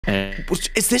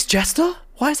Is this Jester?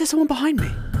 Why is there someone behind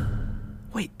me?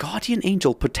 Wait, Guardian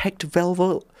Angel, protect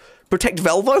Velvet. Protect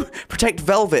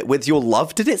Velvet with your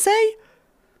love, did it say?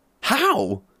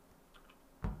 How?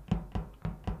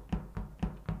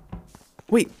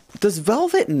 Wait, does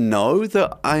Velvet know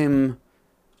that I'm...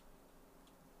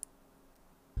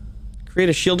 Create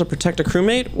a shield to protect a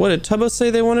crewmate? What did Tubbo say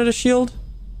they wanted a shield?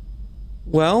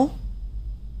 Well...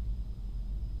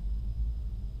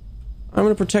 I'm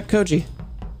gonna protect Koji.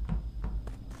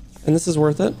 And this is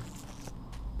worth it.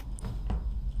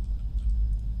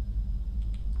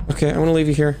 Okay, I'm gonna leave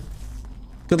you here.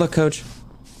 Good luck, Coach.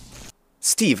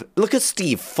 Steve, look at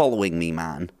Steve following me,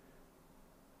 man.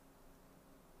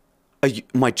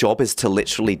 My job is to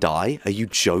literally die? Are you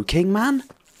joking, man?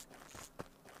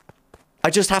 I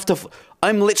just have to...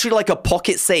 I'm literally like a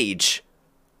pocket sage.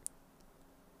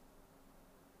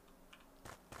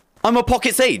 I'm a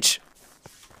pocket sage.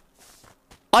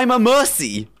 I'm a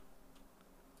mercy.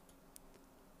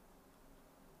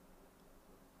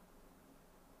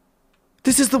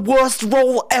 This is the worst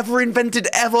role ever invented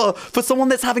ever for someone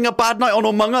that's having a bad night on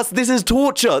Among Us. This is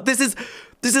torture. This is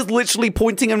literally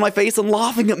pointing in my face and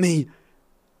laughing at me.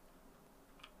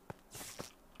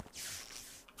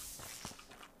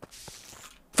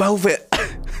 Velvet.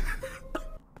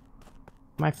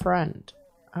 My friend.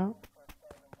 Oh.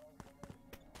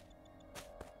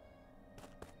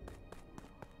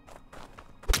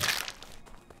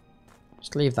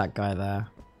 Just leave that guy there.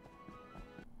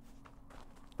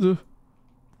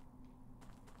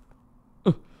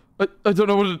 I don't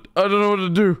know what to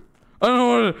do. I don't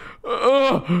know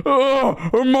what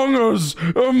to... Among Us!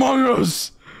 Among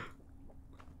Us!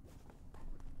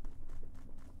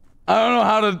 I don't know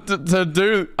how to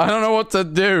do... I don't know what to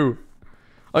do.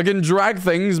 I can drag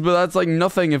things, but that's like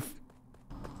nothing if...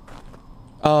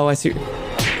 Oh, I see.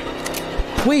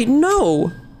 Wait,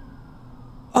 no!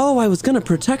 Oh, I was gonna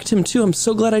protect him too. I'm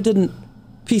so glad I didn't.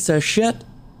 Piece of shit.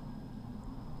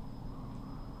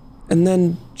 And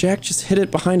then Jack just hid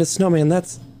it behind a snowman.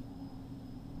 That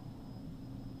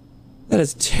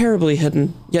is terribly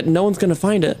hidden. Yet no one's gonna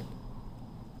find it.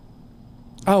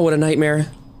 Oh, what a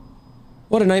nightmare.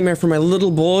 What a nightmare for my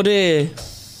little body.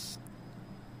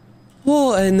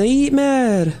 What a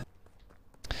nightmare.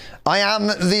 I am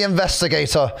the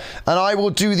investigator, and I will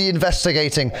do the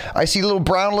investigating. I see little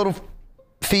brown little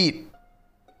feet.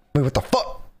 Wait, what the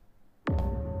fuck?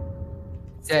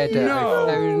 Dead. I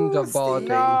found a body.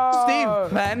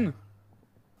 Steve, man.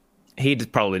 He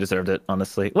probably deserved it,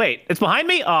 honestly. Wait, it's behind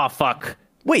me? Oh, fuck.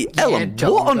 Wait, Ellen,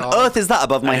 what on earth is that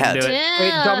above my head?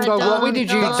 Wait,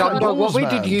 Dumbo, what way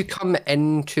did you come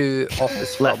into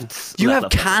office from? Left. You have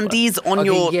candies on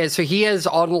your... Yeah, so he is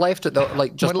on left at the,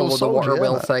 like, just below the water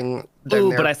wheel thing.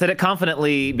 Ooh, but I said it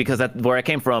confidently because that's where I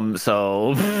came from,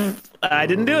 so I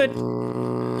didn't do it.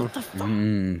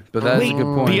 But that's a good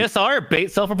point. BSR,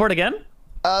 bait self-report again?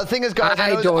 Thing is, guys,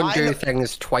 I don't do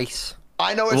things twice.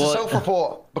 I know it's a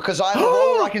self-report because I'm a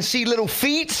roller. I can see little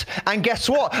feet, and guess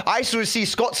what? I sort of see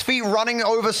Scott's feet running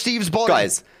over Steve's body.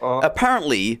 Guys,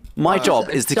 apparently my job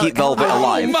is to keep Velvet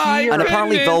alive, and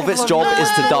apparently Velvet's job is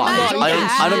to die.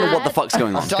 I don't know what the fuck's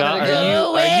going on. Scott, are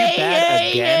you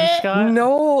bad again, Scott?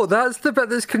 No, that's the bit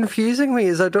that's confusing me.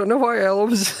 Is I don't know what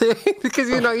Ellen's saying because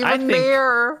you're not even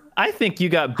there. I think you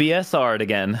got BSR'd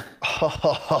again.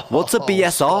 What's a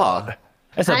BSR?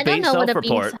 It's a bait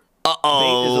self-report.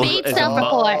 Uh-oh. Bait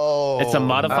self-report. It's a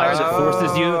modifier that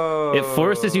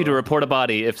forces you to report a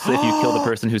body if you kill the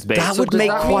person who's bait. That would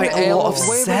make quite a lot of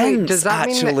sense. Does that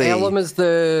mean that Ellum is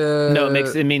the... No,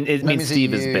 it means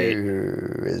Steve is bait.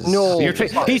 No.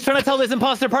 He's trying to tell his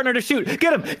imposter partner to shoot.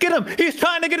 Get him! Get him! He's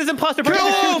trying to get his imposter partner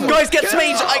to shoot. Guys, get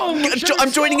Smage!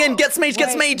 I'm joining in. Get Smage,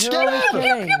 get Smage! Pew,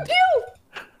 pew, pew!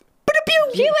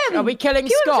 Pew him! Are we killing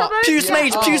Scott? Pew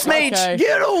Smage, pew Smage! Okay.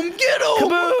 Get him, get him!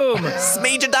 Kaboom!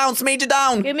 Smage it down, Smage it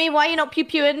down! Give me, why you not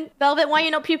pew-pewing? Velvet, why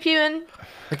you not pew-pewing?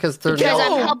 Because I'm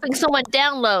helping someone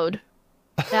download.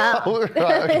 Yeah.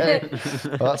 Okay.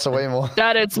 Well, that's a way more.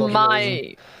 That is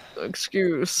my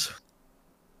excuse.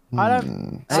 I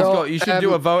don't... Scott, you should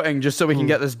do a voting just so we can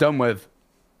get this done with.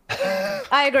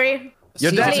 I agree.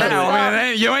 You're dead now.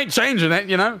 I mean, you ain't changing it,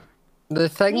 you know? The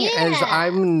thing is,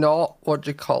 I'm not, what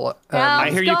do you call it? I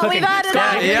hear you clicking. Scott, just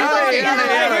get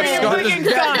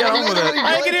on with it.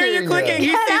 I can hear you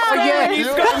clicking.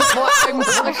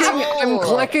 I'm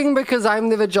clicking because I'm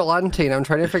the vigilante and I'm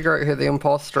trying to figure out who the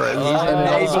imposter is. Oh my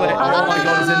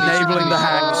god, he's enabling the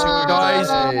hacks. Guys,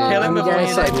 kill him before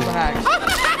he enables the hacks.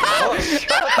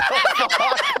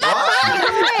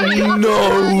 No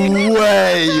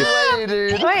way!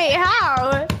 Wait,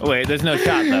 how? Wait, there's no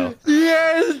shot though.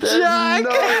 Yes, Jack! You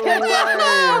go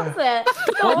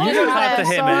talk to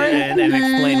him and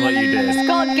explain what you did.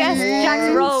 Scott guessed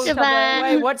Jack's role.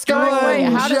 Wait, what's going on? Wait,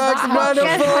 how does that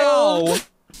happen?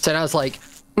 So I was like,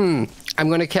 I'm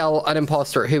gonna kill an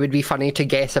imposter. Who would be funny to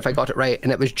guess if I got it right?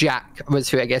 And it was Jack was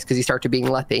who I guessed because he started being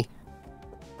lippy.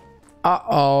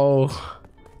 Uh-oh.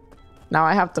 Now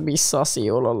I have to be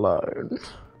sussy all alone.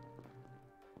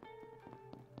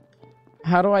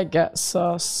 How do I get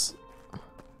sus?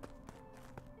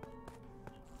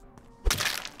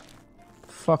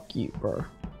 Fuck you, bro.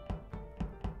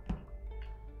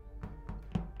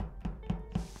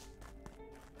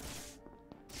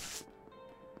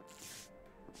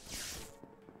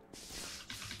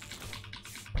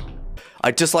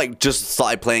 I just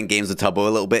started playing games with Tubbo a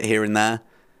little bit here and there.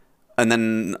 And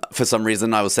then, for some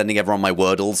reason, I was sending everyone my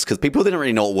Wordles, because people didn't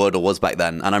really know what Wordle was back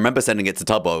then. And I remember sending it to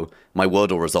Tubbo, my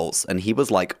Wordle results, and he was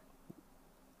like,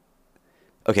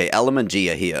 okay, Elm and G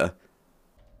are here.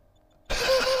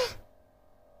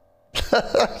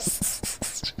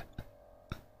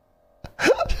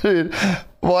 Dude,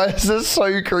 why is this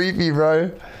so creepy,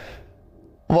 bro?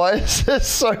 Why is this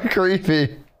so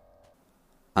creepy?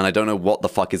 And I don't know what the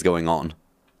fuck is going on.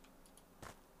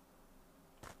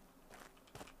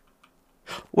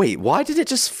 Wait, why did it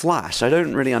just flash? I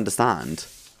don't really understand.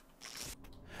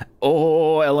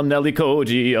 Oh, Elm Nelly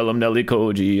Koji, Elm Nelly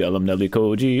Koji, Elm Nelly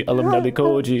Koji, Elm Nelly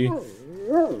Koji.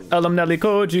 Elm Nelly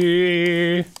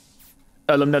Koji.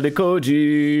 Elm Nelly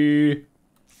Koji.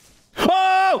 Oh!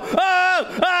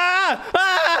 Oh! Ah!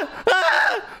 Ah!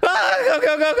 Ah! Ah! Go,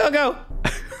 go, go, go, go!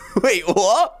 Wait,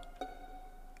 what?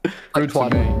 Good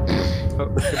one.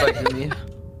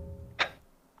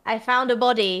 I found a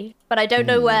body, but I don't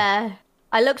know where.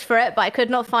 I looked for it, but I could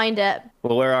not find it.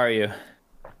 Well, where are you?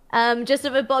 Just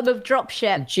at the bottom of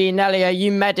dropship. Gee, Nelly, are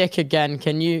you medic again?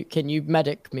 Can you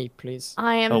medic me, please?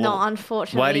 I am not,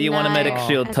 unfortunately. Why do you want a medic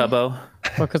shield, Okay. Tubbo?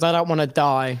 Because I don't want to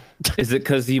die. Is it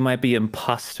because you might be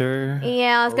imposter?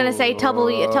 Yeah, I was gonna say, Tubbo,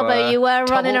 you were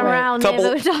running around.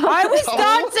 Tubbo. I was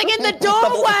dancing in the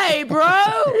doorway,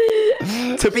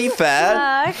 bro! To be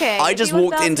fair, Okay. I just He was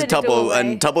walked into dancing in the Tubbo, doorway.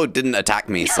 and Tubbo didn't attack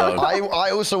me, so... I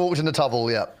also walked into Tubble,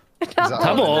 yeah. Exactly.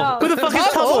 Tubbo? no. Who the fuck is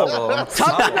Tubbo?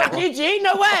 GG,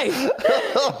 no way!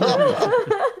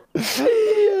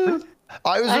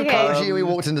 I was with Okay. Koji and we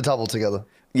walked into Tubble together.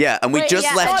 Yeah, and we Wait, just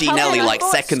yeah, left I G thought- Nelly I like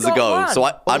thought seconds Scott ago, won. so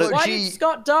I don't... Why G- did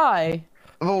Scott die?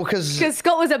 Well, because Because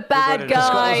Scott was a bad guy.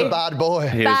 Scott was a bad boy.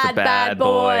 He was the bad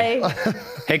boy.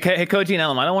 Hey, Koji and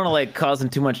Elm, I don't want to like cause them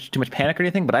too much panic or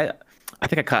anything, but I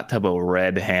think I caught Tubbo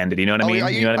red-handed. You know what I mean? Are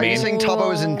you know what I are you mean? saying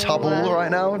Tubbo is in Tubble right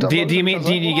now? Do you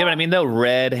get what I mean though?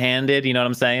 Red-handed. You know what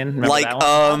I'm saying? Remember Like, that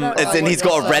one? as in he's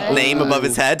got a red name above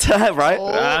his head, right?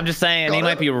 I'm just saying he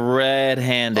might be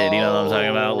red-handed. You know what I'm talking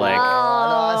about?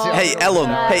 Like, Hey,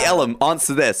 Ellum,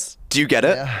 answer this. Do you get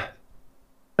it?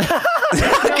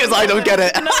 Because I don't get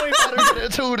it. I don't get it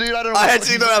at all, dude. I don't know. I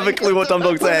actually don't have a clue what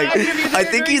DUMBDOG's saying. I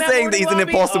think he's saying that he's an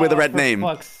imposter with a red name.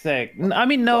 For fuck's sake. I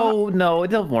mean, no,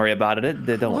 don't worry about it.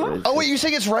 Don't worry. Oh wait, you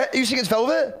think it's red? You think it's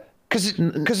velvet? Because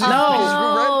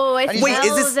No, it's Wait,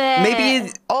 is this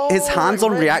maybe his hands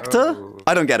on reactor?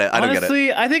 I don't get it. I don't get it.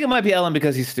 Honestly, I think it might be Ellen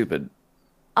because he's stupid.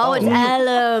 Oh, it's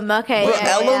Ellum. Okay. But yeah,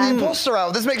 Ellum yeah. the imposter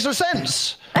out. This makes no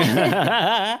sense.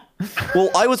 Well,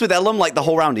 I was with Ellum like the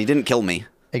whole round. He didn't kill me.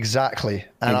 Exactly.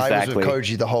 And I was with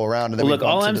Koji the whole round. And then Look, we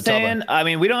all bumped I'm into saying, Tubbo. I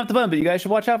mean, we don't have to bump, but you guys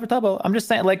should watch out for Tubbo. I'm just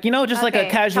saying, like, you know, just like a Okay,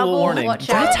 casual Tubbo, warning. watch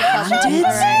out.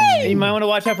 Red-handed? You might want to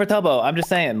watch out for Tubbo. I'm just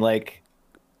saying, like,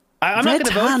 I'm not going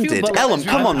to vote you, Red-handed? but Ellum,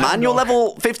 come on, man. You're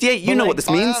level 58. You know what this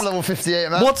I means. am level 58,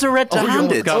 man. What's a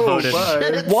red-handed? got voted.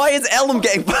 Why is Ellum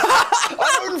getting...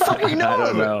 I don't fucking know. I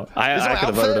don't know. I Is it my could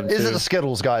have voted him outfit? Is it too. the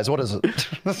Skittles, guys? What is it?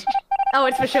 Oh,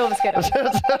 it's for sure the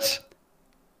Skittles.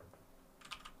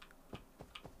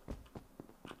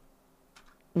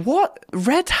 What?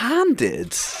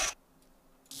 Red-handed?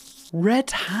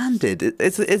 Red-handed?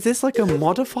 Is this like a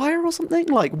modifier or something?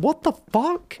 Like, what the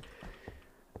fuck?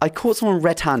 I caught someone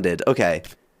red-handed. Okay.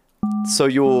 So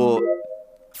you're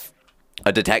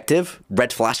a detective?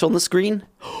 Red flash on the screen?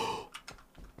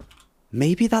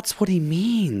 Maybe that's what he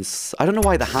means. I don't know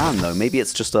why the hand, though. Maybe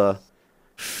it's just a...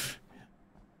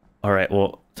 All right,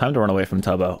 well, time to run away from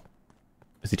Tubbo.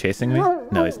 Is he chasing me?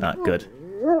 No, he's not. Good.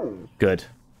 Good.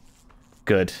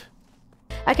 Good.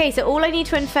 Okay, so all I need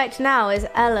to infect now is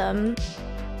Ellum.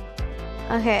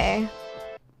 Okay.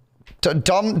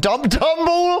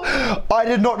 Dumble? I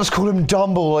did not just call him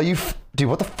Dumble. Are you... Dude,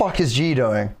 what the fuck is G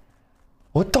doing?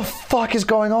 What the fuck is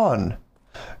going on?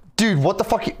 Dude, what the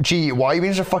fuck... G, why are you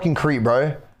being such a fucking creep,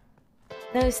 bro?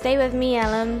 No, stay with me,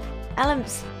 Ellum.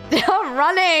 Ellum's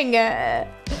running. Ellum!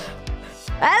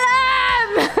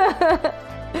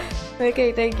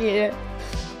 Okay, thank you.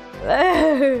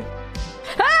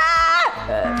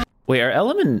 Wait, are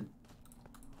Ellum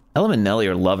and Nelly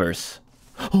are lovers?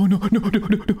 Oh no, no, no, no,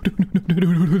 no, no.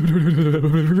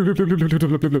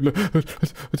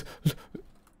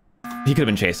 He could have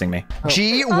been chasing me.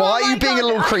 G, why are you being a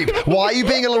little creep? Why are you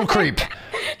being a little creep?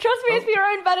 Trust me, it's for your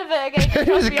own benefit, okay?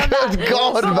 Trust me on that. Good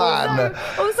God, man.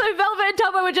 Also, Velvet and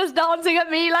Tubbo were just dancing at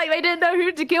me like they didn't know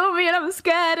who to kill me, and I'm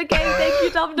scared. Okay, thank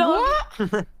you, Dumb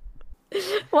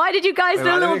Why did you guys do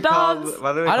a little dance?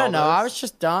 I don't know. I was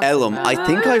just dancing. Ellum, I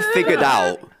think I figured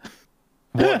out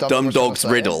Dumb Dog's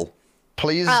riddle.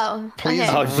 Please, please.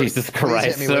 okay. Oh, Jesus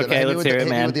Christ. Okay, let's hear it,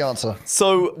 man. With the answer.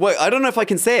 So, wait, I don't know if I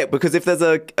can say it, because if there's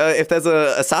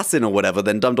a assassin or whatever,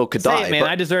 then Dumb Dog could die. Say it, man.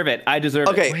 I deserve it. I deserve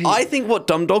it. Okay, I think what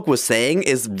Dumb Dog was saying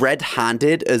is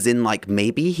red-handed, as in, like,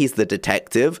 maybe he's the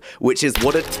detective, which is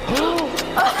what it...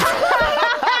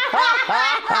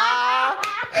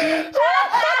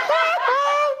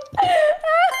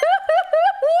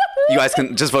 You guys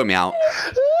can just vote me out.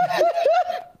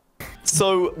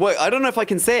 So, wait, I don't know if I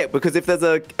can say it, because if there's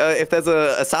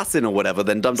a assassin or whatever,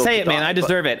 then Dumb Dog Say could it, man. die, I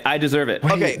deserve it. I deserve it.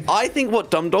 Okay, I think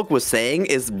what Dumb Dog was saying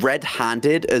is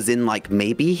red-handed, as in, like,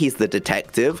 maybe he's the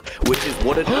detective, which is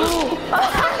what it...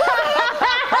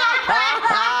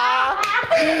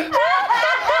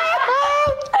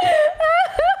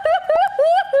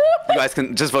 You guys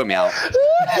can just vote me out.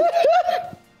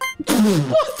 What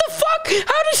the fuck?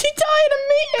 How did she die in a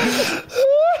meeting?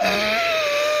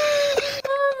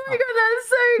 Oh my god, that's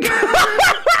so good.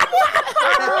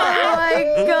 Oh my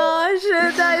gosh,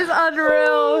 that is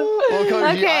unreal. Well,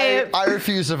 Koji, Okay. I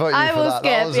refuse to vote you I for will that.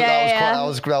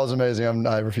 skip, That was amazing.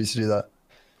 I refuse to do that.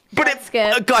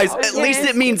 But guys, at least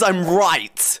it means I'm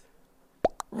right.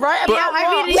 Right? But- Yeah,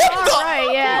 I mean, you are right,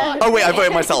 yeah. Oh wait, I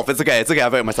voted myself. It's okay. It's okay. I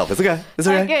voted myself. It's okay. It's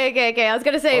okay. Okay. I was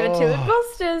gonna say even two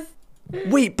imposters.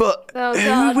 Wait, but Oh, who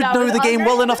God, would that know was the game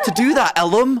well enough to do that,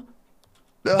 Ellum?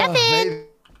 Maybe.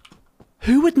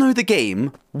 Who would know the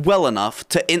game well enough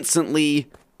to instantly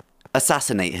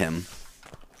assassinate him?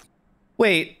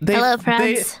 Wait, Hello,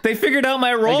 friends. they figured out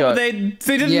my role, but they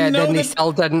didn't Yeah, know then they that...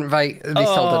 still didn't vote. They still didn't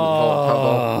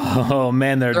vote. Oh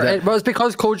man, they're dead. It was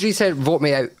because Koji said vote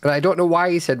me out, and I don't know why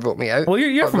he said vote me out. Well,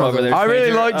 you're from over there. I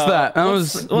really Stranger. liked that. That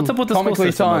was What's up with the school comically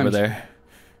system over timed. there?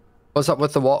 What's up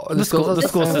with the what? The school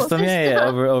system. Yeah,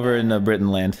 over in Britain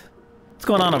land. What's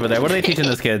going on over there? What are they teaching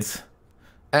those kids?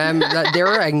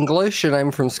 They're English, and I'm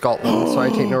from Scotland, so I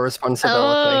take no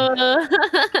responsibility.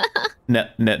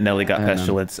 Nelly got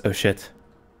pestilence. Oh shit.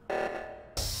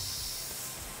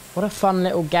 What a fun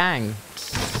little gang.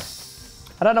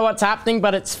 I don't know what's happening,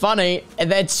 but it's funny.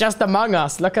 It's just Among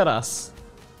Us. Look at us.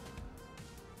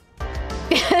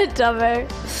 Dumbo.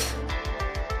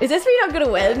 Is this me not gonna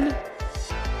win?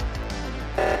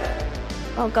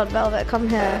 Oh god, Velvet, come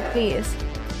here, please.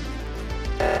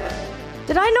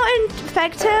 Did I not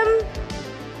infect him?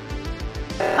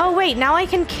 Oh wait, now I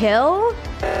can kill?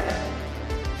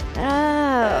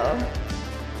 Oh.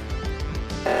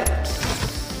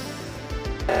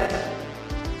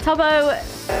 Tubbo,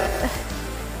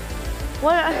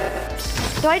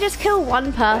 what? Do I just kill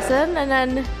one person and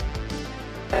then?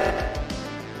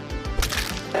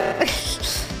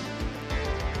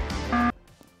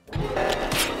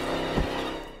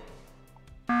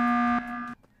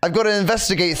 I've got to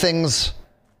investigate things.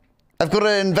 I've got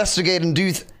to investigate and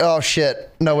do. Oh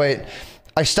shit! No wait.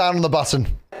 I stand on the button.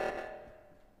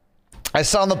 I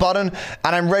stand on the button,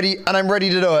 and I'm ready. And I'm ready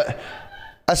to do it.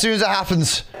 As soon as it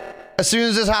happens. As soon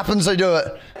as this happens, I do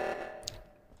it.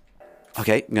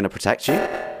 Okay, I'm gonna protect you.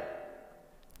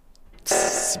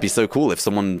 It'd be so cool if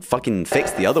someone fucking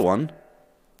fixed the other one.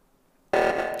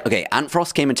 Okay,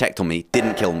 Antfrost came and checked on me,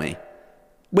 didn't kill me.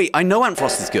 Wait, I know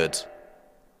Antfrost is good.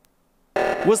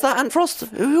 Was that Antfrost?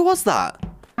 Who was that?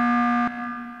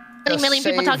 Just million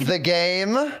people save talking- the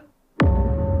game.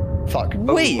 Fuck.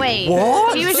 Wait, Wait,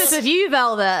 what? he was just with you,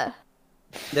 Velvet.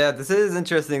 Yeah, this is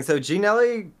interesting. So G,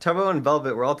 Nelly, Tubbo, and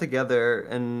Velvet were all together,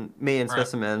 and me and Right.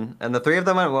 Specimen, and the three of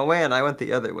them went one way, and I went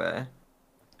the other way.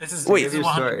 This is Wait. this is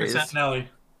 100% Nelly.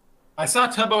 I saw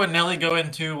Tubbo and Nelly go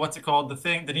into what's it called? The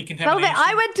decontamination. Velvet,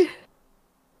 I went to...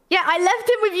 Yeah, I left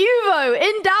him with you, though.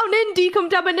 Down in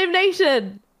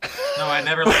decontamination. No, I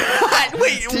never. Left.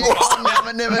 Wait,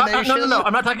 what? No.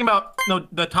 I'm not talking about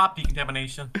the top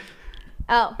decontamination.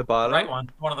 Oh. The bottom? Right one.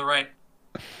 One on the right.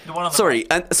 The one on the Sorry,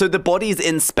 right. and so the body's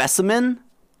in Specimen?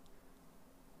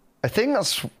 I think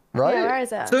that's right. Yeah, where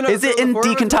is it? So, no, Is so it the in four of us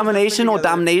were decontamination or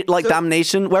together.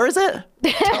 damnation? Where is it?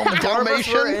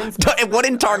 Damnation? What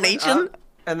in tarnation?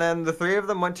 And then the three of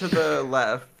them went to the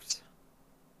left.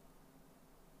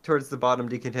 Towards the bottom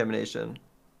decontamination.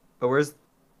 But where's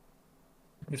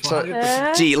It's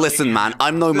 100%. Gee, listen, man.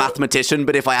 I'm no mathematician,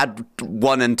 but if I add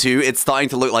 1 and 2, it's starting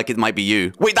to look like it might be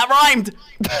you. Wait, that rhymed!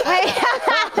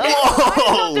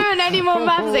 I'm not doing any more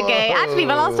maths, okay? Actually,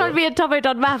 the last time we had Tubbo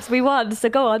done maths, we won, so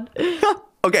go on.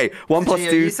 Okay, 1 plus Gee,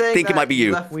 are 2, you saying think it that might be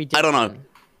you. I don't know.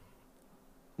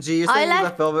 Gee, you're saying you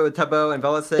left Velvet with Tubbo and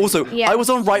Velvet saying... Also, I was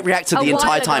on right reactor the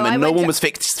entire time and no one was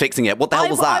fixing it. What the hell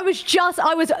was that?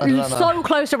 I was so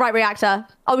close to right reactor.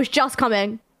 I was just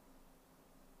coming.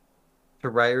 To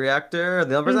right reactor?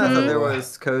 The only person I thought there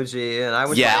was Koji, and I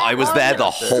went I was there the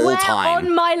whole time.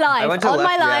 On my life. I went to on left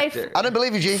my life. reactor. I don't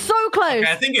believe you, G. So close.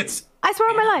 Okay, I think it's... I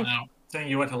swear on my life. No, saying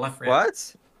you went to left reactor.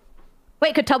 What?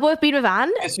 Wait, could Tubbo have been with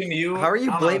Anne? I assume you... How are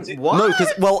you blaming... What? No,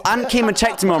 because, well, Anne came and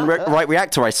checked him on right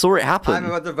reactor. I saw it happen. I'm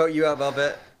about to vote you out,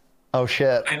 Velvet. Oh,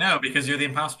 shit. I know, because you're the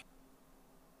imposter.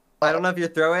 I don't know if you're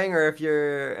throwing or if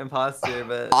you're imposter,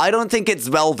 but... I don't think it's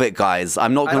Velvet, guys.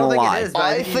 I'm not gonna lie. It is,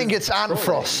 I think it's Ant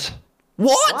Frost.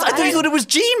 What? I thought you thought it was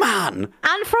G-Man.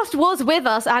 Anne Frost was with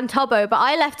us and Tubbo, but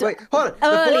I left Wait, hold on.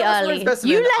 early. You left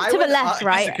to the left,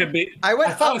 right? It could be. I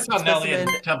thought I saw Nelly and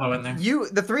Tubbo in there.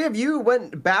 The three of you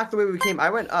went back the way we came. I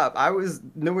went up. I was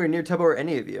nowhere near Tubbo or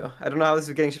any of you. I don't know how this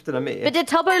is getting shifted on me. But did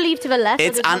Tubbo leave to the left?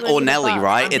 It's Ant or Nelly,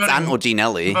 right? It's Ant or G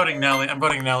Nelly. I'm voting Nelly. I'm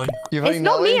voting Nelly. You're It's voting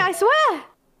not Nelly? me, I swear.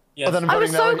 Yes. Oh, then I'm I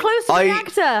was voting so Nelly. close to the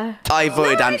reactor. I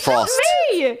voted Ant Frost.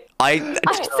 Me. I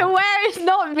swear it's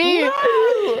not me.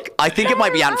 I think it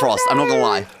might be Ant Frost. I'm not gonna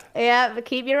lie. Yeah, but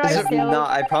keep your eyes It's peeled. not.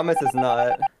 I promise it's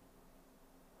not.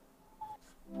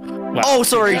 Wow. Oh,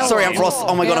 sorry, Ant Frost.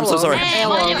 Oh my god, I'm so sorry.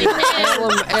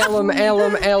 Alum.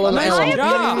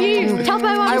 I'm confused. Tubbo,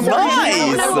 I'm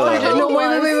Nice.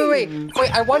 No, wait.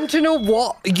 I want to know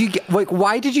what you get. Like,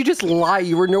 why did you just lie?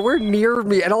 You were nowhere near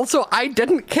me, and also I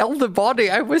didn't kill the body.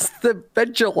 I was the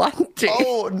vigilante.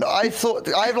 Oh, no, I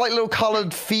thought I have like little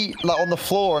coloured feet like on the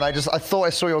floor, and I thought I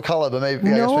saw your colour, but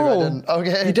maybe I guess maybe I didn't.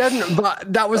 Okay, you didn't.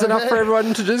 But that was enough for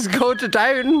everyone to just go to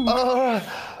town.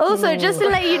 Also, just to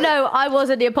let you know, I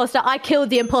wasn't the imposter. I killed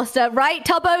the imposter, right?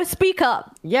 Tubbo, speak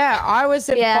up. Yeah, I was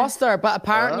an imposter, but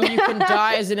apparently you can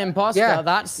die as an imposter. Yeah.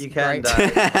 That's You can great.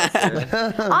 die.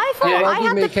 I thought I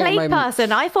had the plague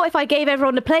person. I thought if I gave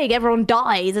everyone the plague, everyone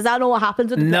dies. Is that not what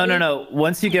happens with the plague? No.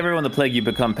 Once you give everyone the plague, you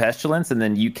become pestilence, and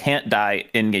then you can't die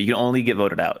in game. You can only get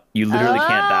voted out. You literally can't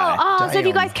die. Oh, so if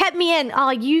you guys kept me in,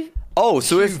 Oh,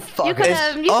 so if you could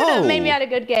have made me had a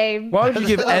good game. Why would you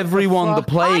give everyone the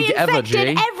plague I ever,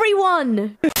 infected G?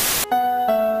 everyone.